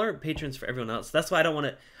 See, y'all are patrons for everyone else. That's why I don't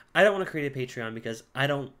want to create a Patreon because I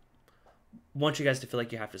don't want you guys to feel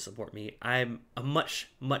like you have to support me. I'm a much,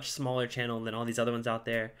 much smaller channel than all these other ones out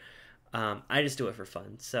there. I just do it for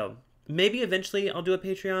fun. So maybe eventually I'll do a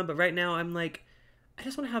Patreon, but right now I'm like, I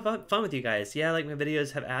just want to have fun with you guys. Yeah, like my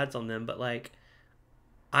videos have ads on them, but like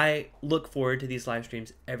I look forward to these live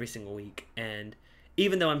streams every single week. And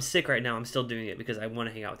even though I'm sick right now, I'm still doing it because I want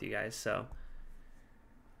to hang out with you guys. So,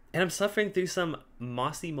 and I'm suffering through some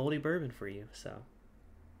mossy, moldy bourbon for you. So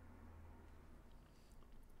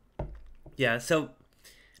yeah, so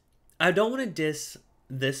I don't want to diss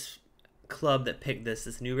this club that picked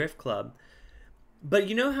this new Riff Club, but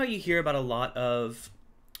you know how you hear about a lot of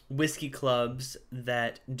whiskey clubs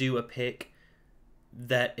that do a pick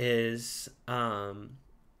that is,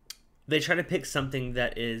 they try to pick something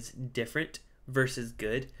that is different versus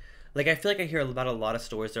good. Like I feel like I hear about a lot of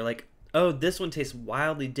stores. They're like, oh, this one tastes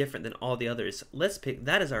wildly different than all the others. Let's pick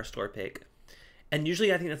that as our store pick. And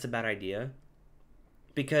usually I think that's a bad idea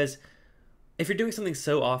because if you're doing something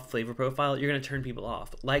so off flavor profile, you're going to turn people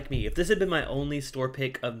off. Like me, if this had been my only store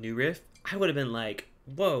pick of New Riff, I would have been like,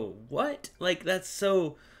 whoa, what? Like, that's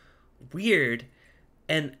so weird.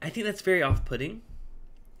 And I think that's very off-putting.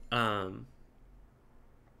 But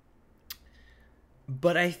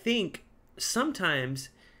I think sometimes,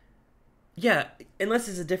 yeah, unless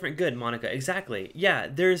it's a different good, Monica, exactly. Yeah,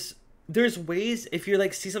 there's ways, if you're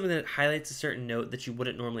like, see something that highlights a certain note that you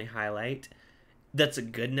wouldn't normally highlight, that's a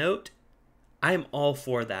good note, I'm all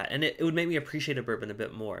for that, and it would make me appreciate a bourbon a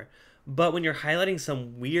bit more. But when you're highlighting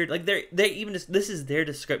some weird, like they even just, this is their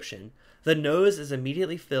description. The nose is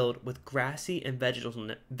immediately filled with grassy and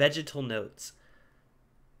vegetal notes.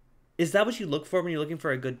 Is that what you look for when you're looking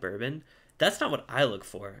for a good bourbon? That's not what I look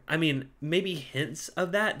for. I mean, maybe hints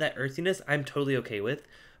of that earthiness I'm totally okay with.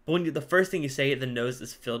 But when the first thing you say, the nose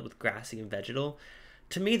is filled with grassy and vegetal,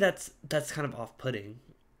 to me that's kind of off-putting.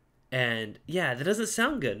 And yeah, that doesn't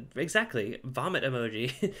sound good. Exactly. Vomit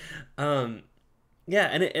emoji. Yeah,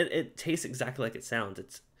 and it tastes exactly like it sounds.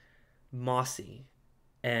 It's mossy.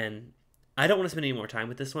 And I don't want to spend any more time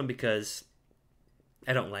with this one because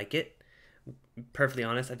I don't like it. Perfectly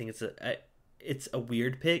honest, I think it's a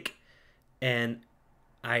weird pick, and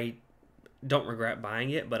I don't regret buying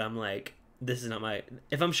it, but I'm like, this is not my...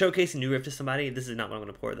 If I'm showcasing New Riff to somebody, this is not what I'm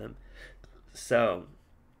going to pour them. So,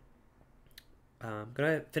 I'm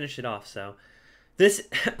going to finish it off. So, this...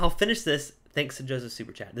 I'll finish this thanks to Joseph's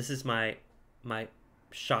Super Chat. This is my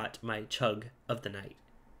shot, my chug of the night.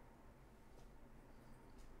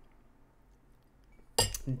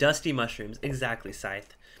 Dusty mushrooms. Exactly,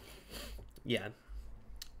 Scythe. Yeah.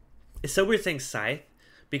 It's so weird saying Scythe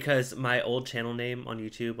because my old channel name on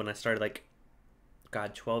YouTube when I started, like,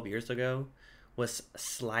 God, 12 years ago was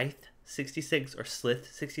Slyth66 or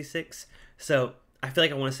Slith66. So I feel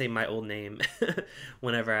like I want to say my old name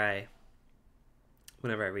whenever I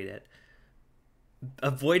read it.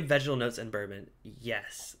 Avoid vegetal notes in bourbon.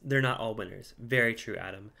 Yes, they're not all winners. Very true,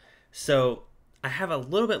 Adam. So I have a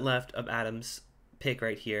little bit left of Adam's pick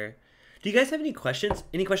right here. Do you guys have any questions?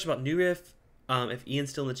 Any questions about New Riff? If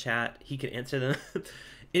Ian's still in the chat, he can answer them.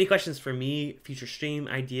 Any questions for me? Future stream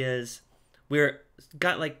ideas? We're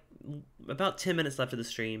got like about 10 minutes left of the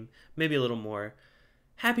stream, maybe a little more.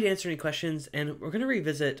 Happy to answer any questions, and we're gonna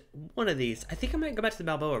revisit one of these. I think I might go back to the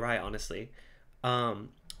Balboa Rye, honestly.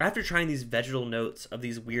 After trying these vegetal notes of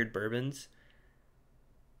these weird bourbons,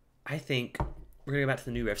 I think we're gonna go back to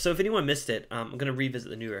the New Riff. So if anyone missed it, I'm gonna revisit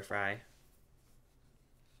the New Riff Rye.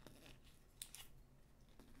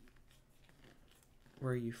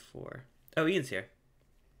 Where are you for? Oh, Ian's here.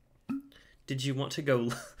 Did you want to go?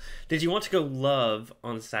 Did you want to go love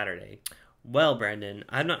on Saturday? Well, Brandon,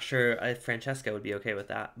 I'm not sure if Francesca would be okay with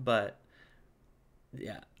that, but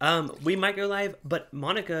yeah, we might go live. But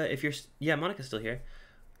Monica, if you're, yeah, Monica's still here.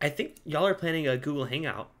 I think y'all are planning a Google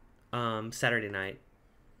Hangout, Saturday night.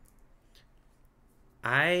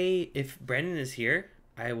 If Brandon is here,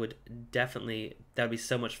 I would definitely. That would be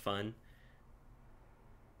so much fun.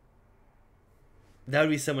 That would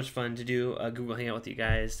be so much fun to do a Google Hangout with you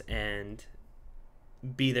guys and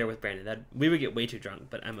be there with Brandon. We would get way too drunk,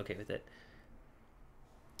 but I'm okay with it.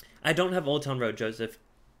 I don't have Old Town Road, Joseph.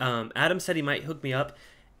 Adam said he might hook me up.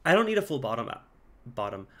 I don't need a full bottom.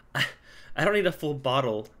 I don't need a full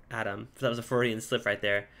bottle, Adam. That was a Freudian slip right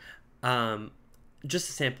there. Just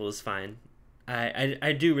a sample is fine.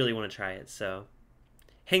 I do really want to try it. So,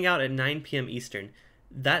 hang out at 9 p.m. Eastern.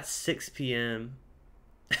 That's 6 p.m.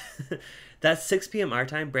 That's 6 p.m. our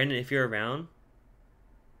time. Brandon, if you're around,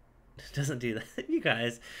 doesn't do that. You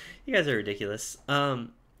guys are ridiculous.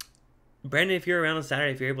 Brandon, if you're around on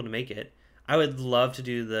Saturday, if you're able to make it, I would love to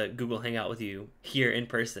do the Google Hangout with you here in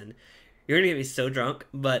person. You're gonna get me so drunk,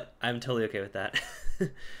 but I'm totally okay with that.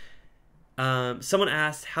 Someone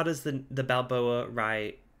asked, how does the Balboa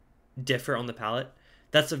Rye differ on the palate?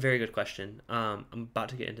 That's a very good question. I'm about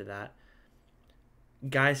to get into that.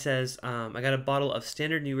 Guy says, I got a bottle of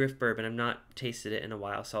standard New Riff bourbon. I've not tasted it in a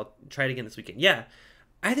while, so I'll try it again this weekend. Yeah,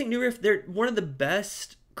 I think New Riff, they're one of the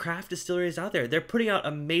best craft distilleries out there. They're putting out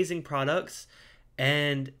amazing products,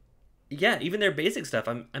 and yeah, even their basic stuff,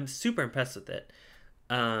 I'm super impressed with it.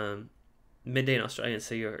 Midday in Australia,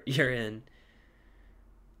 so you're in.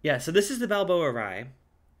 Yeah, so this is the Balboa Rye.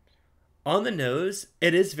 On the nose,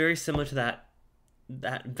 it is very similar to that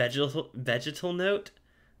vegetal note.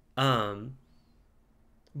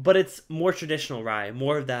 But it's more traditional rye,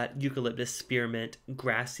 more of that eucalyptus, spearmint,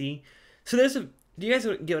 grassy. So do you guys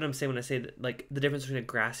get what I'm saying when I say that, like, the difference between a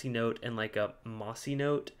grassy note and like a mossy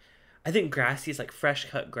note? I think grassy is like fresh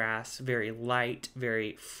cut grass, very light,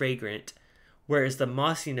 very fragrant, whereas the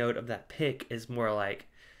mossy note of that pick is more like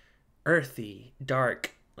earthy,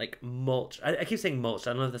 dark, like mulch. I keep saying mulch.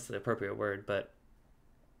 I don't know if that's the appropriate word, but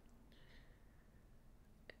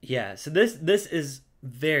yeah. So this is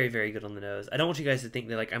very, very good on the nose. I don't want you guys to think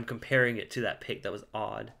that like I'm comparing it to that pick. That was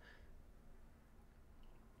odd.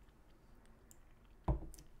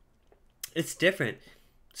 It's different.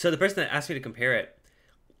 So the person that asked me to compare it,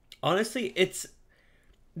 honestly,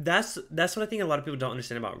 that's what I think a lot of people don't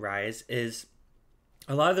understand about ryes is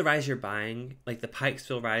a lot of the ryes you're buying, like the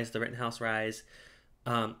Pikesville ryes, the Rittenhouse ryes,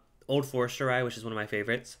 Old Forester rye, which is one of my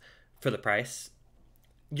favorites for the price,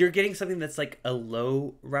 you're getting something that's like a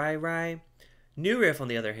low rye. New Riff, on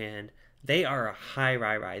the other hand, they are a high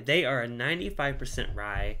rye. They are a 95%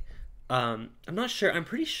 rye. I'm not sure. I'm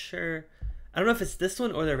pretty sure. I don't know if it's this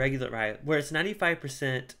one or the regular rye, where it's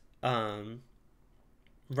 95%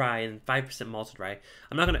 rye and 5% malted rye.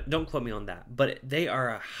 I'm not gonna, don't quote me on that, but they are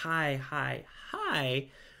a high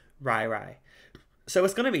rye. So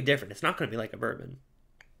it's gonna be different. It's not gonna be like a bourbon.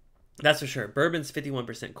 That's for sure. Bourbon's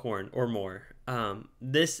 51% corn or more.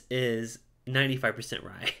 This is 95%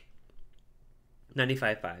 rye.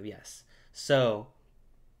 95.5, yes. So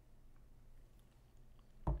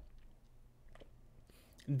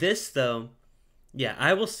this though, yeah,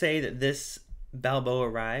 I will say that this Balboa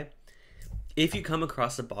Rye, if you come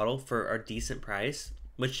across a bottle for a decent price,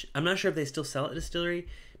 which I'm not sure if they still sell at a distillery,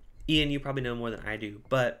 Ian, you probably know more than I do,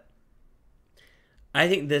 but I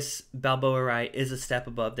think this Balboa Rye is a step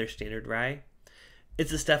above their standard rye.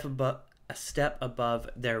 It's a step above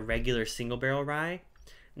their regular single barrel rye.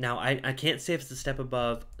 Now, I can't say if it's a step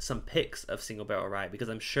above some picks of single barrel rye, because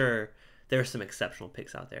I'm sure there are some exceptional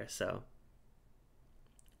picks out there. So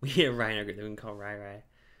we get Rye that we can call Rye.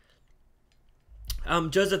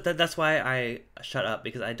 Joseph, that's why I shut up,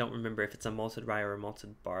 because I don't remember if it's a malted rye or a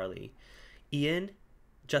malted barley. Ian,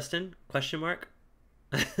 Justin, question mark.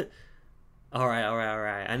 All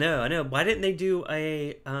right. I know. Why didn't they do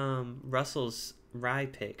a Russell's rye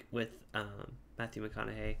pick with Matthew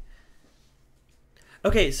McConaughey?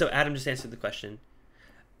 Okay, so Adam just answered the question.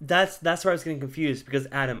 That's where I was getting confused, because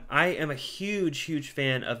Adam, I am a huge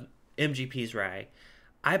fan of MGP's rye.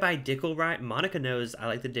 I buy Dickel rye. Monica knows I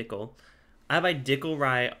like the Dickel. I buy Dickel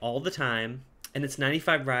rye all the time, and it's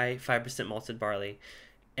 95 rye, 5% malted barley.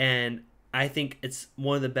 And I think it's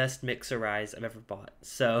one of the best mixer ryes I've ever bought.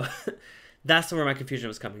 So that's where my confusion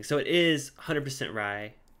was coming. So it is 100%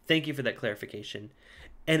 rye. Thank you for that clarification.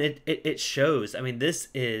 And it shows. I mean, this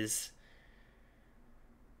is...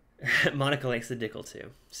 Monica likes the Dickel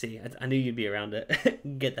too. See, I knew you'd be around to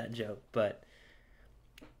get that joke, but...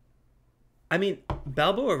 I mean,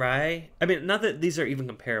 Balboa Rye, I mean, not that these are even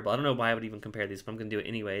comparable. I don't know why I would even compare these, but I'm going to do it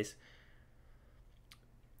anyways.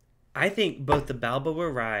 I think both the Balboa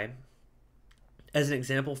Rye, as an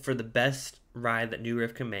example for the best rye that New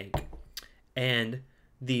Riff can make, and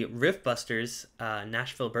the RiffBusters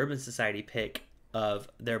Nashville Bourbon Society pick of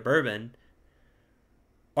their bourbon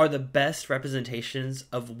are the best representations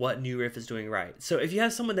of what New Riff is doing right. So if you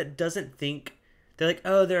have someone that doesn't think, they're like,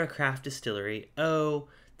 oh, they're a craft distillery, oh,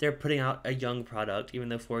 they're putting out a young product, even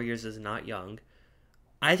though 4 years is not young.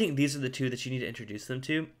 I think these are the two that you need to introduce them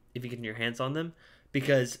to if you get your hands on them,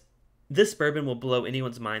 because this bourbon will blow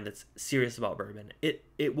anyone's mind that's serious about bourbon.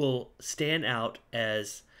 It will stand out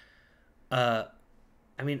as, I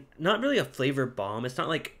mean, not really a flavor bomb. It's not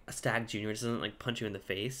like a Stag Junior. It doesn't like punch you in the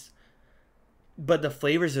face. But the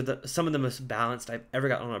flavors are some of the most balanced I've ever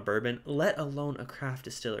gotten on a bourbon, let alone a craft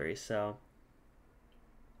distillery. So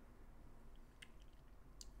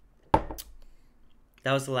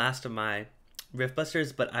that was the last of my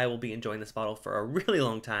RiffBusters, but I will be enjoying this bottle for a really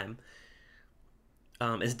long time.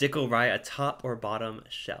 Is Dickel Rye a top or bottom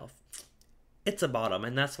shelf? It's a bottom,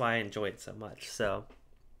 and that's why I enjoy it so much. So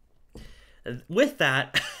with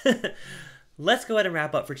that, let's go ahead and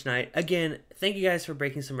wrap up for tonight. Again, thank you guys for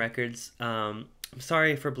breaking some records. I'm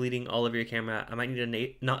sorry for bleeding all over your camera. I might need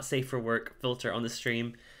a not safe for work filter on the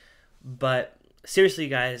stream. But seriously,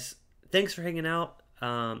 guys, thanks for hanging out.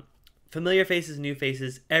 Familiar faces, new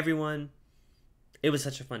faces, everyone. It was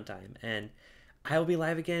such a fun time. And I will be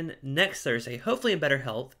live again next Thursday, hopefully in better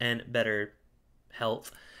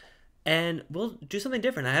health. And we'll do something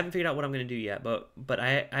different. I haven't figured out what I'm going to do yet, but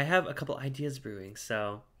I have a couple ideas brewing.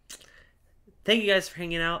 So thank you guys for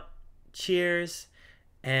hanging out. Cheers.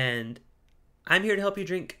 And I'm here to help you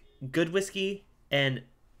drink good whiskey and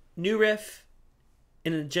New Riff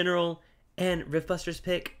in general, and RiffBusters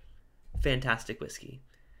pick fantastic whiskey.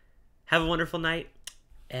 Have a wonderful night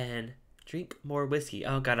and drink more whiskey.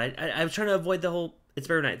 Oh God, I was trying to avoid the whole it's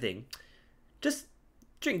Bourbon night thing. Just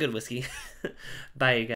drink good whiskey. Bye, you guys.